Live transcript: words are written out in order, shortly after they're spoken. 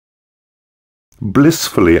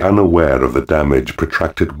blissfully unaware of the damage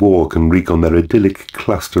protracted war can wreak on their idyllic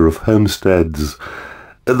cluster of homesteads,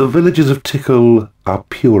 the villagers of Tickle are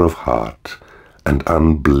pure of heart and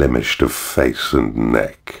unblemished of face and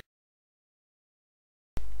neck.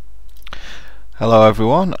 Hello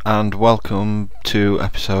everyone, and welcome to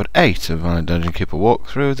episode 8 of my Dungeon Keeper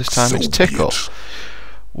walkthrough. This time it's Tickle.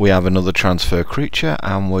 We have another transfer creature,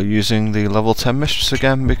 and we're using the level 10 mistress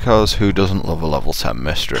again, because who doesn't love a level 10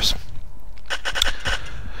 mistress?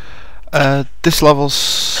 This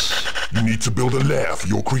level's... You need to build a lair for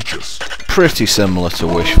your creatures. Pretty similar to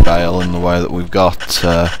Wishvale in the way that we've got,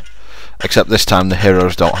 except this time the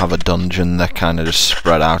heroes don't have a dungeon, they're kind of just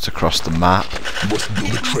spread out across the map. You must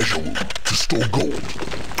build a treasure room to store gold.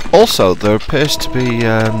 Also, there appears to be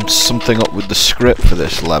something up with the script for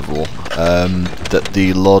this level, that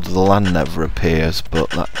the Lord of the Land never appears, but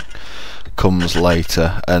that comes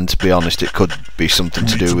later, and to be honest it could be something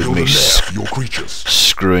to do with me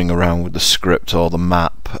screwing around with the script or the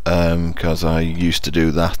map, because I used to do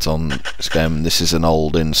that on this game. This is an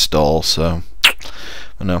old install, so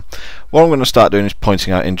I know. What I'm going to start doing is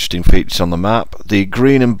pointing out interesting features on the map. The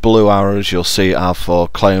green and blue arrows you'll see are for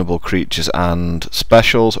claimable creatures and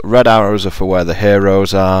specials. Red arrows are for where the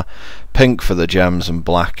heroes are, pink for the gems, and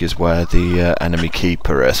black is where the enemy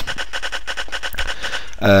keeper is.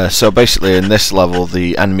 So basically in this level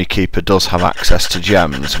the enemy keeper does have access to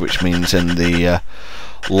gems, which means in the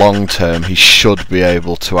long term he should be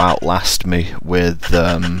able to outlast me with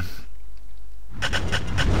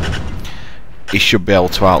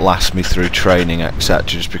through training, etc.,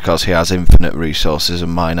 just because he has infinite resources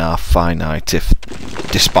and mine are finite,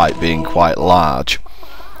 despite being quite large.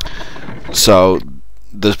 So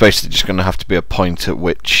there's basically just going to have to be a point at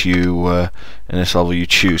which you, in this level, you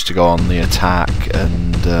choose to go on the attack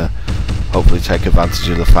and hopefully take advantage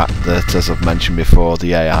of the fact that, as I've mentioned before,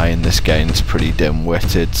 the AI in this game is pretty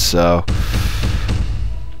dim-witted, so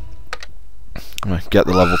get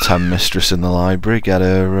the level 10 mistress in the library, get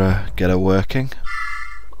her working.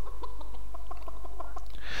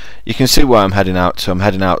 You can see where I'm heading out to. I'm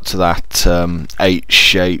heading out to that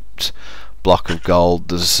 8-shaped block of gold.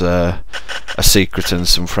 There's a secret and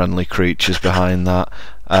some friendly creatures behind that,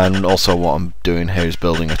 and also what I'm doing here is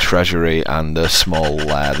building a treasury and a small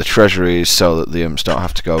lair. The treasury is so that the imps don't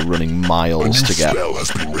have to go running miles to get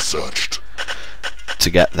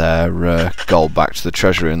their gold back to the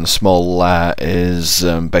treasury, and the small lair is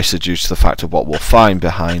basically due to the fact of what we'll find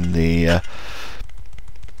behind the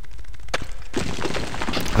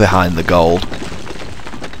gold.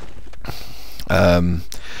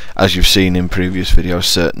 As you've seen in previous videos,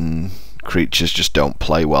 certain creatures just don't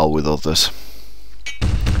play well with others.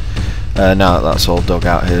 Now that that's all dug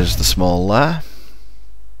out, here's the small lair,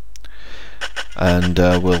 and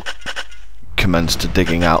we'll commence to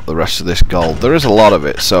digging out the rest of this gold. There is a lot of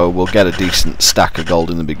it, so we'll get a decent stack of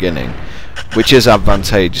gold in the beginning, which is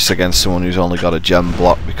advantageous against someone who's only got a gem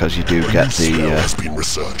block, because you do get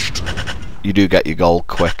you do get your gold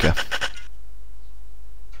quicker.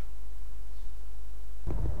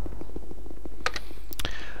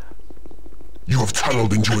 You have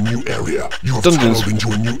tunneled into a new area.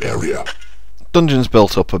 Dungeon's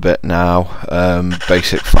built up a bit now.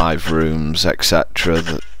 Basic 5 rooms, etc.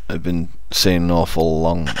 That I've been seeing an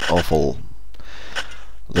awfully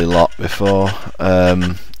lot before.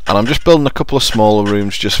 And I'm just building a couple of smaller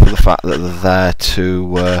rooms just for the fact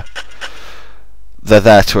that they're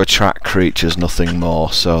there to attract creatures, nothing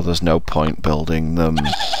more. So there's no point building them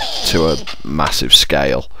to a massive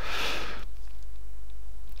scale.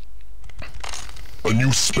 A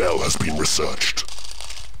new spell has been researched.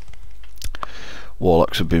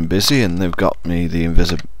 Warlocks have been busy and they've got me the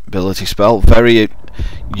invisibility spell. Very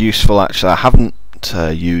useful, actually. I haven't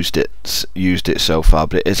used it so far,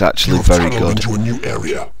 but it is actually very good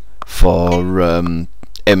for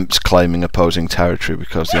imps claiming opposing territory,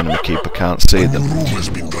 because the enemy keeper can't see them.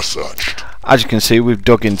 As you can see, we've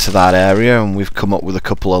dug into that area and we've come up with a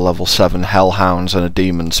couple of level 7 Hellhounds and a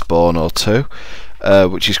demon spawn or two.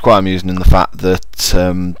 Which is quite amusing in the fact that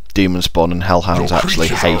demon spawn and hellhounds actually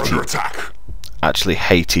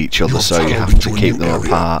hate each other, so you have to keep them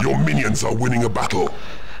apart. Your minions are winning a battle.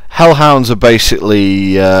 Hellhounds are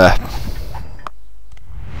basically, if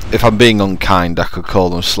I'm being unkind, I could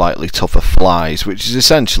call them slightly tougher flies, which is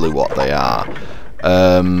essentially what they are.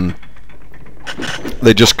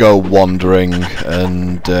 They just go wandering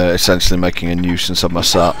and essentially making a nuisance of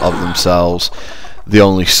themselves. The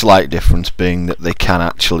only slight difference being that they can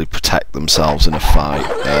actually protect themselves in a fight.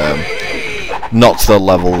 Not to the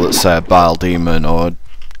level that, say, a Bile Demon or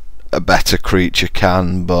a better creature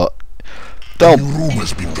can, but they'll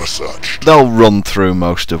run through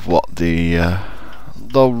most of what the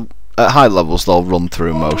they'll at high levels they'll run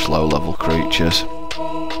through most low-level creatures.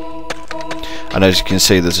 And as you can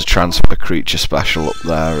see, there's a transfer creature special up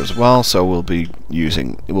there as well, so we'll be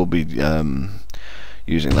using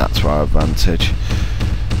using that to our advantage.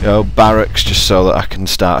 You know, barracks, just so that I can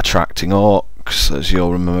start attracting orcs. As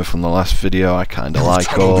you'll remember from the last video, I kind of like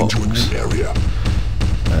orcs.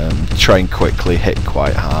 Train quickly, hit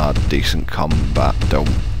quite hard, decent combat, don't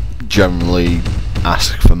generally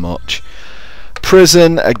ask for much.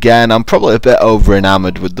 Prison, again, I'm probably a bit over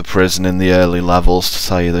enamoured with the prison in the early levels, to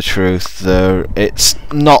tell you the truth. It's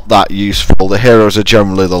not that useful. The heroes are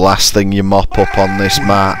generally the last thing you mop up on this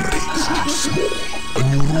map. A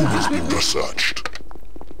new room has been researched.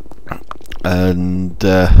 And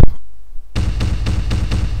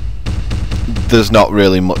there's not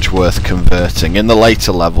really much worth converting. In the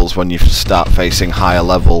later levels, when you start facing higher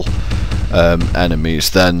level enemies,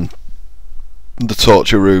 then the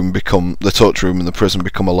torture room and the prison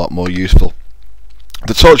become a lot more useful.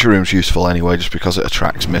 The torture room's useful anyway, just because it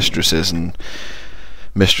attracts mistresses, and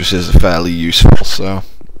mistresses are fairly useful. So,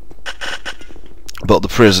 but the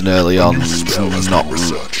prison early on, not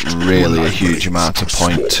really a huge amount of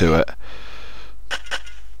point to it.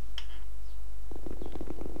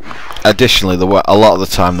 Additionally, a lot of the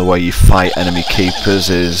time the way you fight enemy keepers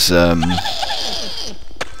is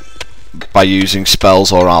by using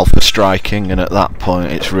spells or alpha striking, and at that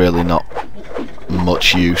point it's really not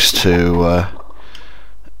much use to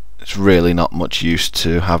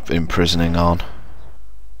have imprisoning on.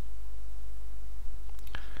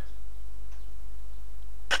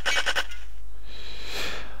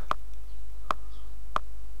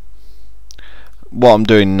 What I'm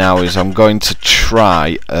doing now is I'm going to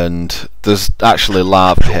try, and there's actually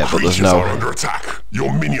lava here, but there's no. Under attack.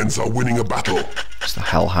 Your minions are winning a battle. It's the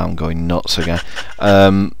Hellhound going nuts again.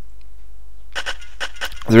 There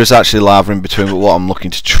is actually lava in between, but what I'm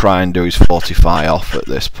looking to try and do is fortify off at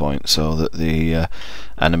this point, so that the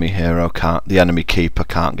enemy keeper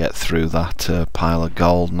can't get through that pile of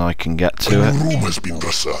gold, and I can get to it. A new room has been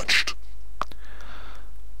researched.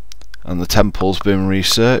 And the temple's been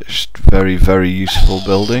researched. Very, very useful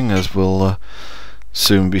building, as will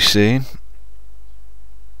soon be seen.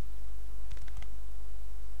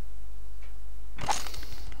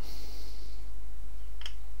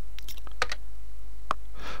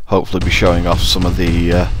 Hopefully be showing off some of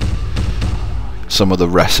the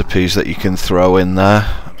recipes that you can throw in there.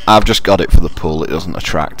 I've just got it for the pool, it doesn't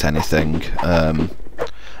attract anything.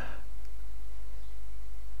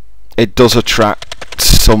 It does attract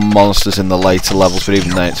some monsters in the later levels, but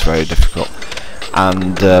even then it's very difficult.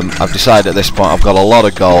 And I've decided at this point I've got a lot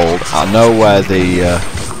of gold. I know where the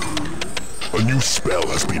a new spell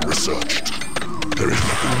has been researched. There is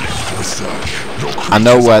nothing left to research. I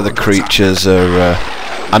know where the creatures are.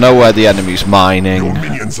 I know where the enemy's mining. Your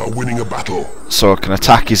minions are winning a battle. So I can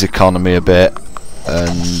attack his economy a bit.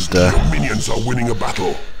 And your minions are winning a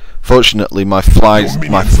battle. Fortunately, my flies.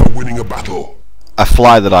 Are winning a battle. A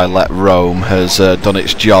fly that I let roam has done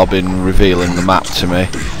its job in revealing the map to me,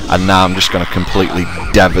 and now I'm just going to completely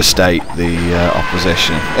devastate the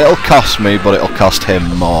opposition. It'll cost me, but it'll cost him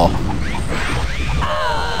more.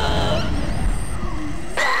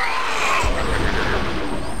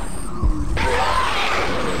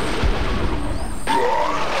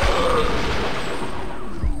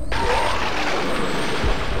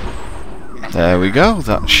 There we go.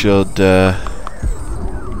 That should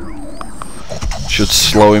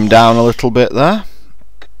slow him down a little bit there.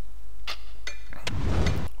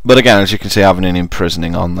 But again, as you can see, having an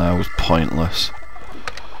imprisoning on there was pointless.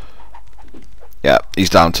 Yeah, he's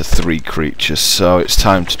down to 3 creatures, so it's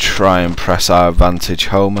time to try and press our advantage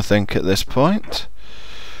home, I think, at this point.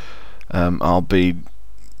 I'll be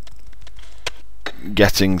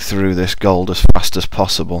getting through this gold as fast as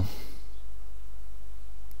possible.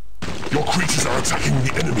 Your creatures are attacking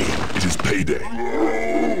the enemy. It is payday.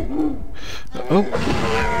 Oh.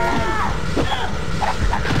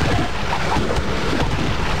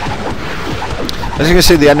 As you can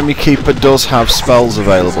see, the enemy keeper does have spells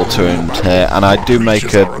available to him here, and I do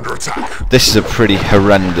make this is a pretty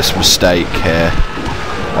horrendous mistake here.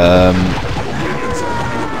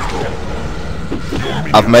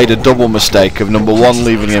 I've made a double mistake of number 1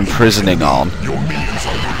 leaving imprisoning on,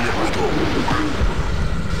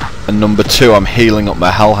 and number 2 I'm healing up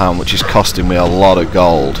my Hellhound, which is costing me a lot of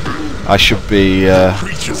gold. I should be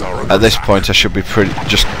at this point I should be pretty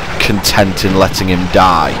just content in letting him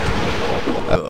die.